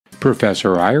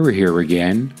Professor Ira here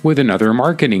again with another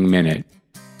Marketing Minute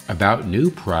about new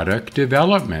product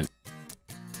development,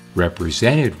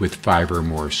 represented with 5 or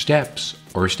more steps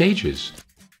or stages,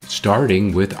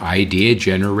 starting with idea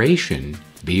generation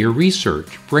via research,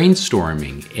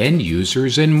 brainstorming, end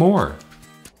users, and more.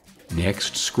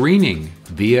 Next, screening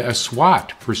via a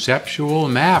SWOT, perceptual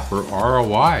map, or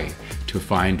ROI to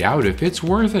find out if it's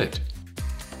worth it.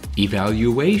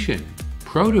 Evaluation,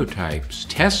 prototypes,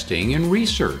 testing, and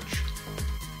research.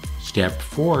 Step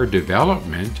 4,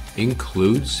 development,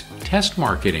 includes test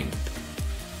marketing.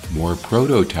 More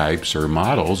prototypes or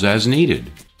models as needed.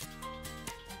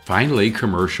 Finally,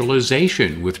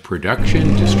 commercialization with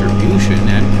production, distribution,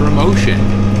 and promotion,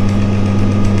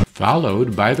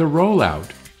 followed by the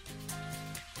rollout.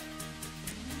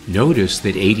 Notice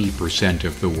that 80%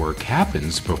 of the work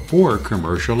happens before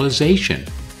commercialization.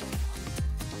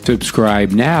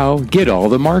 Subscribe now, get all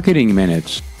the marketing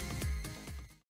minutes.